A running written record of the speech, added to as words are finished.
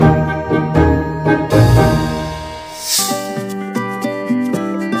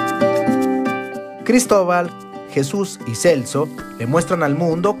Cristóbal, Jesús y Celso le muestran al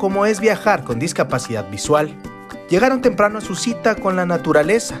mundo cómo es viajar con discapacidad visual. Llegaron temprano a su cita con la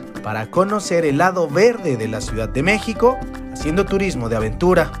naturaleza para conocer el lado verde de la Ciudad de México, haciendo turismo de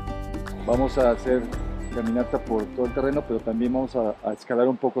aventura. Vamos a hacer caminata por todo el terreno, pero también vamos a escalar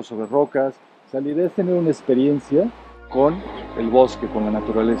un poco sobre rocas. O sea, la idea es tener una experiencia con el bosque, con la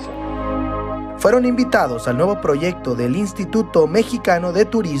naturaleza. Fueron invitados al nuevo proyecto del Instituto Mexicano de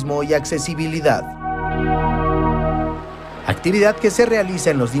Turismo y Accesibilidad. Actividad que se realiza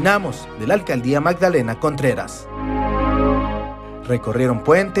en Los Dinamos de la Alcaldía Magdalena Contreras. Recorrieron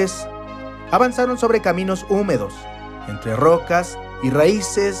puentes, avanzaron sobre caminos húmedos, entre rocas y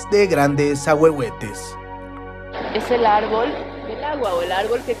raíces de grandes ahuehuetes. Es el árbol del agua o el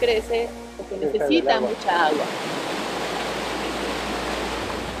árbol que crece o que necesita mucha agua.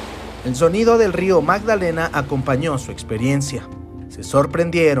 El sonido del río Magdalena acompañó su experiencia. Se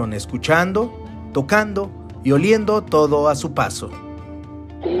sorprendieron escuchando, tocando y oliendo todo a su paso.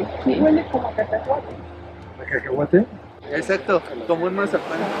 Sí, huele como a cacahuate. ¿A cacahuate? Exacto, como un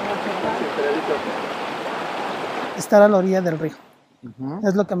mazapán. Estar a la orilla del río.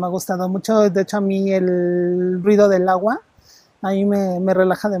 Es lo que me ha gustado mucho. De hecho, a mí el ruido del agua, a mí me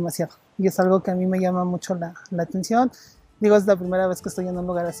relaja demasiado. Y es algo que a mí me llama mucho la atención. Digo, es la primera vez que estoy en un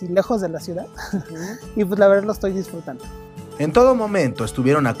lugar así, lejos de la ciudad. Y pues la verdad lo estoy disfrutando. En todo momento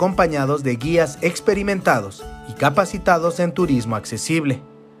estuvieron acompañados de guías experimentados y capacitados en turismo accesible.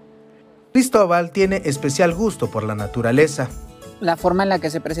 Cristóbal tiene especial gusto por la naturaleza. La forma en la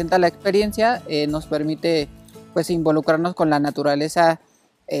que se presenta la experiencia nos permite pues involucrarnos con la naturaleza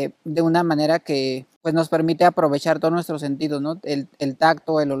de una manera que pues nos permite aprovechar todos nuestros sentidos, ¿no? El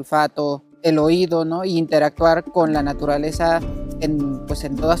tacto, el olfato, el oído, ¿no? Y interactuar con la naturaleza en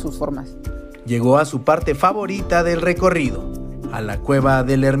todas sus formas. Llegó a su parte favorita del recorrido, a la cueva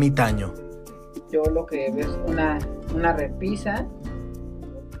del ermitaño. Yo lo que veo es una repisa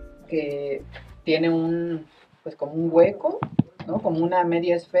que tiene como un hueco, ¿no? Como una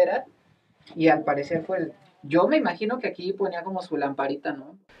media esfera, y al parecer yo me imagino que aquí ponía como su lamparita,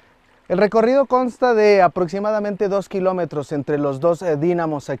 ¿no? El recorrido consta de aproximadamente 2 kilómetros entre los dos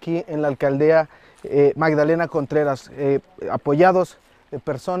dínamos aquí en la alcaldía Magdalena Contreras, apoyados de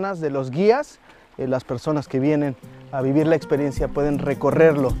personas, de los guías. Las personas que vienen a vivir la experiencia pueden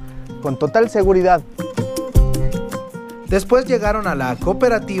recorrerlo con total seguridad. Después llegaron a la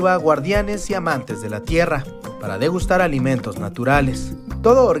cooperativa Guardianes y Amantes de la Tierra para degustar alimentos naturales,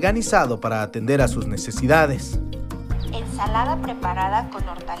 todo organizado para atender a sus necesidades. Ensalada preparada con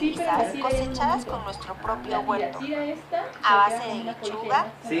hortalizas cosechadas con nuestro propio huerto, a base de lechuga,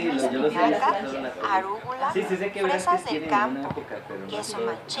 espinaca, arúgula, fresas del campo, queso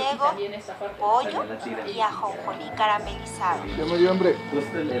manchego, pollo y ajonjolí caramelizado.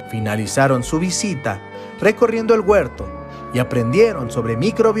 Finalizaron su visita recorriendo el huerto y aprendieron sobre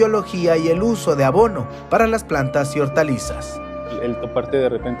microbiología y el uso de abono para las plantas y hortalizas. El toparte de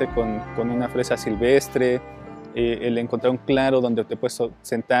repente con una fresa silvestre, el encontrar un claro donde te puedes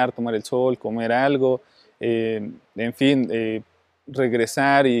sentar, tomar el sol, comer algo, en fin,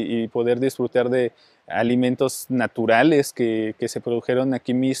 regresar y poder disfrutar de alimentos naturales que se produjeron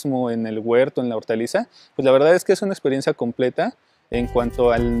aquí mismo en el huerto, en la hortaliza, pues la verdad es que es una experiencia completa en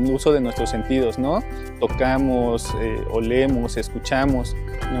cuanto al uso de nuestros sentidos, ¿no? Tocamos, olemos, escuchamos,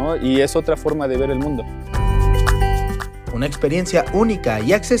 ¿no? Y es otra forma de ver el mundo. Una experiencia única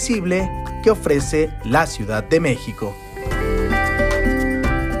y accesible que ofrece la Ciudad de México.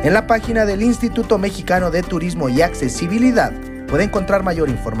 En la página del Instituto Mexicano de Turismo y Accesibilidad puede encontrar mayor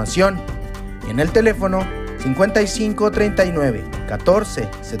información y en el teléfono 55 39 14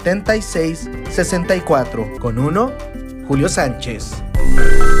 76 64 con Julio Sánchez.